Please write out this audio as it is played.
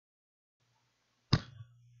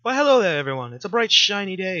Well, hello there, everyone. It's a bright,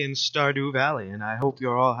 shiny day in Stardew Valley, and I hope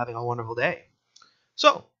you're all having a wonderful day.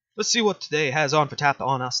 So, let's see what today has on for tap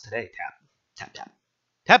on us today. Tap, tap, tap,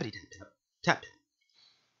 tappity tap, tap, tap, tap.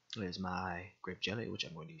 There's my grape jelly, which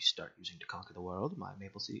I'm going to start using to conquer the world. My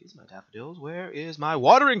maple seeds, my daffodils. Where is my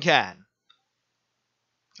watering can?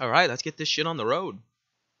 All right, let's get this shit on the road.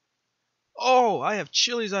 Oh, I have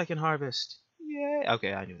chilies I can harvest. Yay!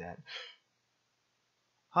 Okay, I knew that.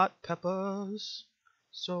 Hot peppers.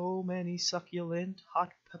 So many succulent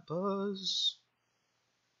hot peppers.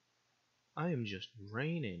 I am just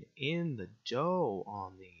raining in the dough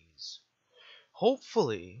on these.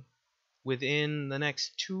 Hopefully, within the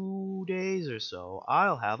next 2 days or so,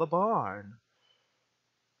 I'll have a barn.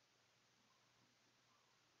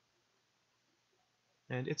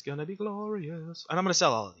 And it's gonna be glorious. And I'm gonna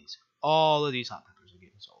sell all of these. All of these hot peppers are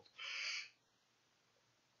getting sold.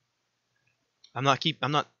 I'm not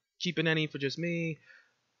keeping any for just me.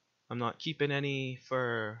 I'm not keeping any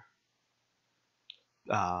for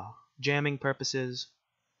jamming purposes.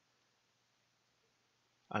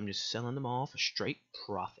 I'm just selling them all for straight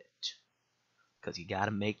profit. Because you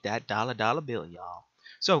gotta make that dollar bill, y'all.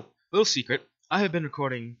 So, little secret. I have been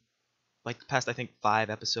recording, like, the past, I think, 5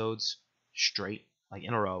 episodes straight, like,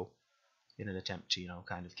 in a row, in an attempt to,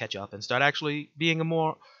 kind of catch up and start actually being a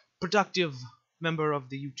more productive member of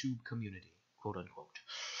the YouTube community, quote unquote.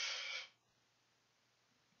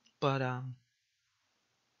 But,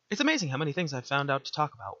 it's amazing how many things I've found out to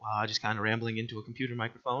talk about while just kind of rambling into a computer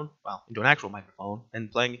microphone, well, into an actual microphone,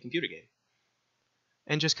 and playing a computer game.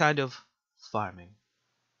 And just kind of farming.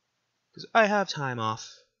 Because I have time off.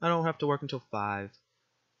 I don't have to work until 5.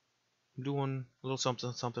 I'm doing a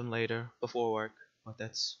little something later before work. But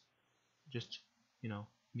that's just,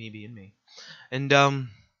 me being me. And,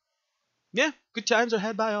 yeah, good times are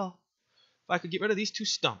had by all. If I could get rid of these 2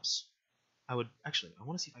 stumps, I would, actually, I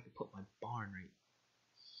want to see if I could put my barn right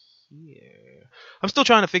here. I'm still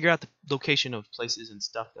trying to figure out the location of places and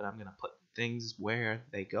stuff that I'm going to put things where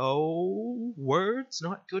they go. Words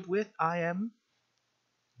not good with, I am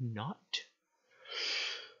not.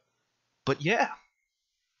 But yeah.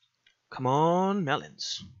 Come on,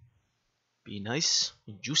 melons. Be nice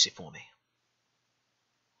and juicy for me.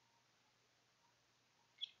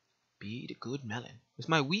 Be the good melon. Is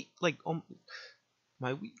my wheat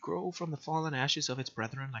my wheat grow from the fallen ashes of its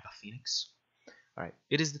brethren like a phoenix? Alright,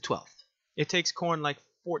 it is the 12th. It takes corn like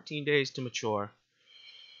 14 days to mature.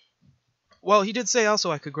 Well, he did say also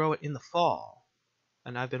I could grow it in the fall.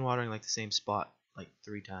 And I've been watering like the same spot like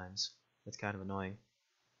 3 times. That's kind of annoying.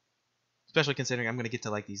 Especially considering I'm going to get to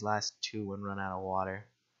like these last 2 and run out of water.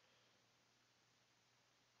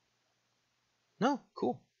 No,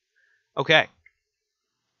 cool. Okay.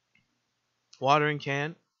 Watering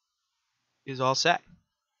can is all set.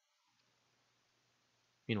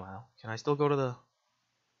 Meanwhile, can I still go to the...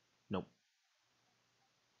 Nope.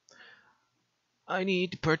 I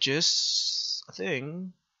need to purchase a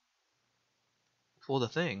thing for the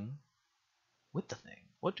thing with the thing.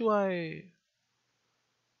 What do I...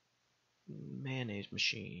 Mayonnaise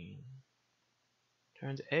machine.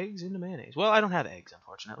 Turns eggs into mayonnaise. Well, I don't have eggs,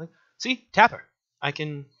 unfortunately. See? Tapper. I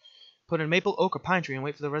can put in a maple, oak, or pine tree and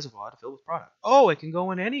wait for the reservoir to fill with product. Oh, it can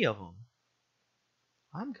go in any of them.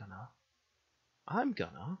 I'm gonna... I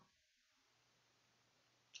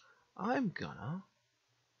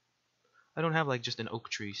don't have like just an oak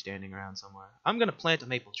tree standing around somewhere. I'm gonna plant a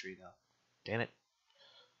maple tree though. Damn it.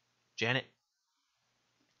 Janet.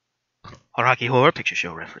 Rocky Horror Picture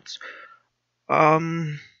Show reference.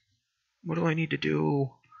 What do I need to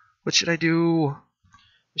do? What should I do?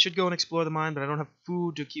 I should go and explore the mine, but I don't have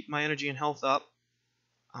food to keep my energy and health up.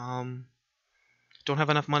 Don't have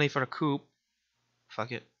enough money for a coop.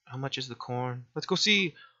 Fuck it. How much is the corn? Let's go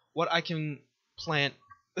see what I can plant.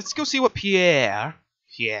 Let's go see what Pierre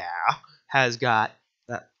has got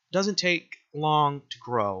that doesn't take long to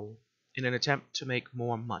grow in an attempt to make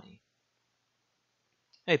more money.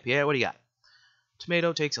 Hey Pierre, what do you got?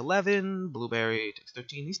 Tomato takes 11, blueberry takes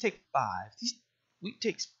 13. These take 5. Wheat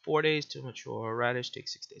takes 4 days to mature. Radish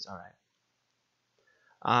takes 6 days. Alright.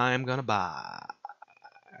 I'm gonna buy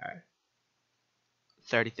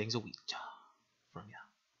 30 things a week from you,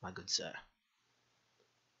 my good sir.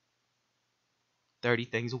 30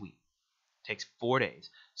 things a week. Takes 4 days.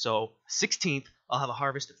 So 16th, I'll have a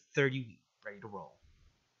harvest of 30 wheat ready to roll.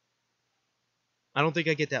 I don't think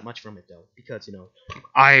I get that much from it though, because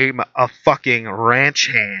I'm a fucking ranch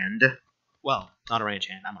hand. Well, not a ranch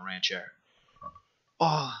hand. I'm a rancher.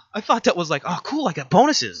 Oh, I thought that was like, oh, cool, I got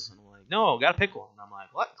bonuses. And I'm like, no, gotta pick one. And I'm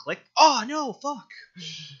like, what? Click. Oh, no, fuck.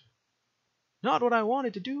 Not what I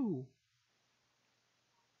wanted to do.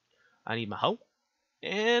 I need my hoe.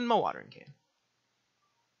 And my watering can.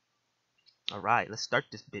 Alright, let's start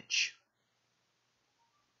this bitch.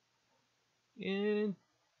 In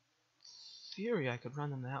theory, I could run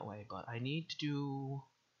them that way, but I need to do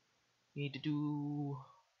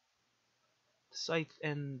the scythe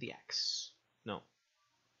and the axe. No,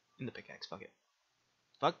 in the pickaxe. Fuck it.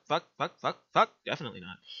 Fuck. Definitely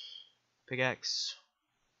not. Pickaxe.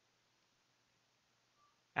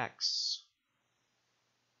 Axe.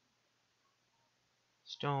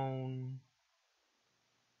 Stone.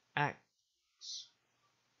 Axe.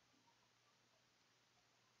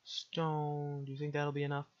 Stone. Do you think that'll be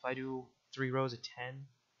enough if I do 3 rows of 10?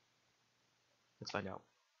 Let's find out.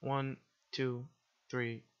 1, 2,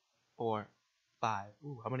 3, 4, 5.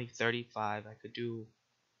 Ooh, how many? 35. I could do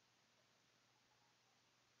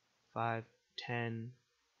 5, 10,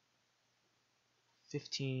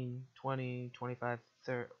 15, 20, 25,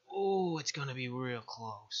 30. Oh, it's gonna be real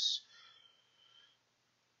close.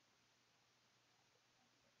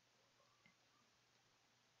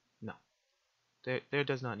 No. There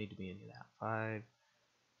does not need to be any of that. 5,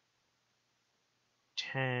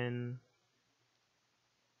 10.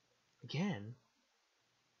 Again.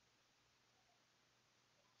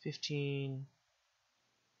 15,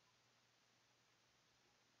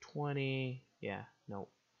 20. Yeah, no.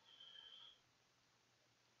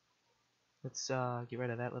 Let's get rid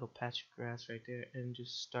of that little patch of grass right there and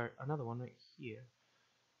just start another one right here.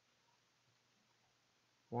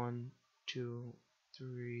 1, 2,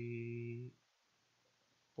 3,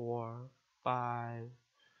 4, 5.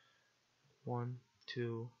 1,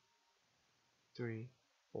 2, 3,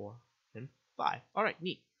 4, and 5. Alright,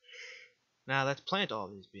 neat. Now let's plant all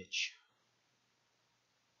this bitch.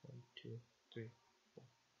 1, 2, 3, 4,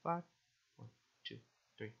 5. 1, 2,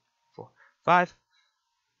 3, 4, 5.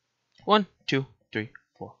 1, 2, 3,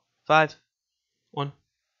 4, 5. 1,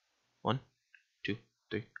 1, 2,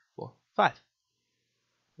 3, 4, 5.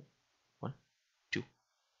 1, 2,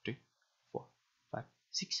 3, 4, 5,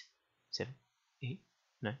 6, 7, 8,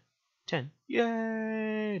 9, 10.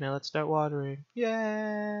 Yay! Now let's start watering.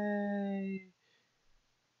 Yay!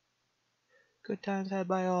 Good times had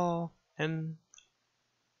by all. And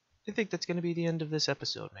I think that's going to be the end of this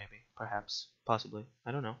episode, maybe. Perhaps. Possibly.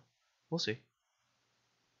 I don't know. We'll see.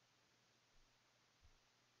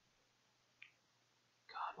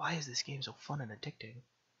 God, why is this game so fun and addicting?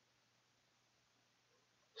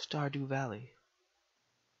 Stardew Valley.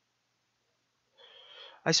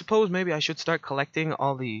 I suppose maybe I should start collecting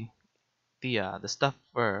all the stuff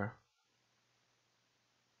for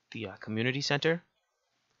the community center.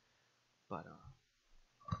 But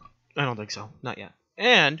I don't think so. Not yet.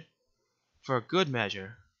 And for a good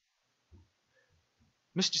measure,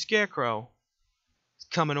 Mr. Scarecrow is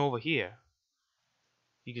coming over here.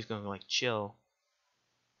 He's just gonna like chill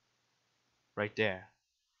right there.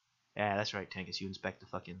 Yeah, that's right, Tankus. You inspect the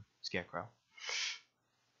fucking Scarecrow.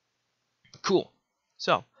 Cool.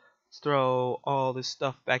 So, let's throw all this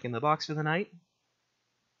stuff back in the box for the night.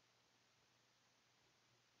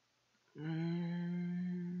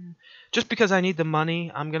 Just because I need the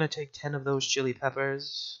money, I'm gonna take 10 of those chili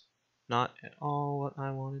peppers. Not at all what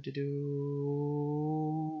I wanted to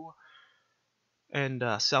do. And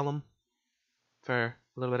sell them for a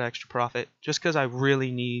little bit extra profit. Just because I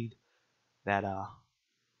really need that,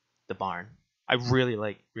 the barn. I really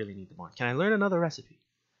need the barn. Can I learn another recipe?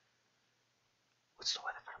 What's the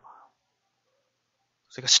weather for tomorrow?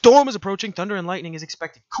 It's like a storm is approaching, thunder and lightning is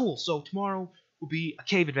expected. Cool, so tomorrow will be a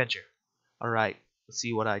cave adventure. Alright, let's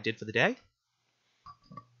see what I did for the day.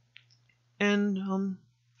 And,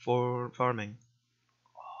 for farming.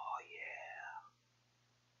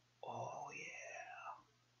 Oh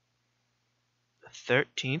yeah. The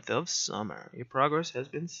 13th of summer. Your progress has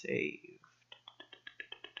been saved.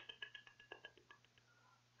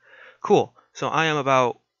 Cool, so I am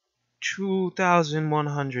about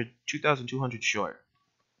 2,200 short.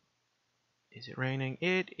 Is it raining?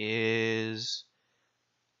 It is.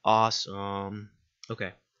 Awesome.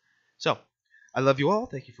 Okay. So, I love you all.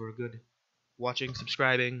 Thank you for a good watching,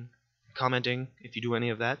 subscribing, commenting, if you do any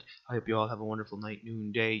of that. I hope you all have a wonderful night,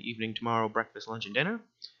 noon, day, evening, tomorrow, breakfast, lunch, and dinner.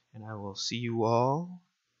 And I will see you all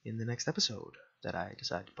in the next episode that I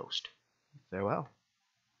decide to post. Farewell.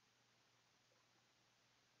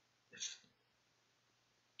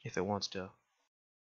 If it wants to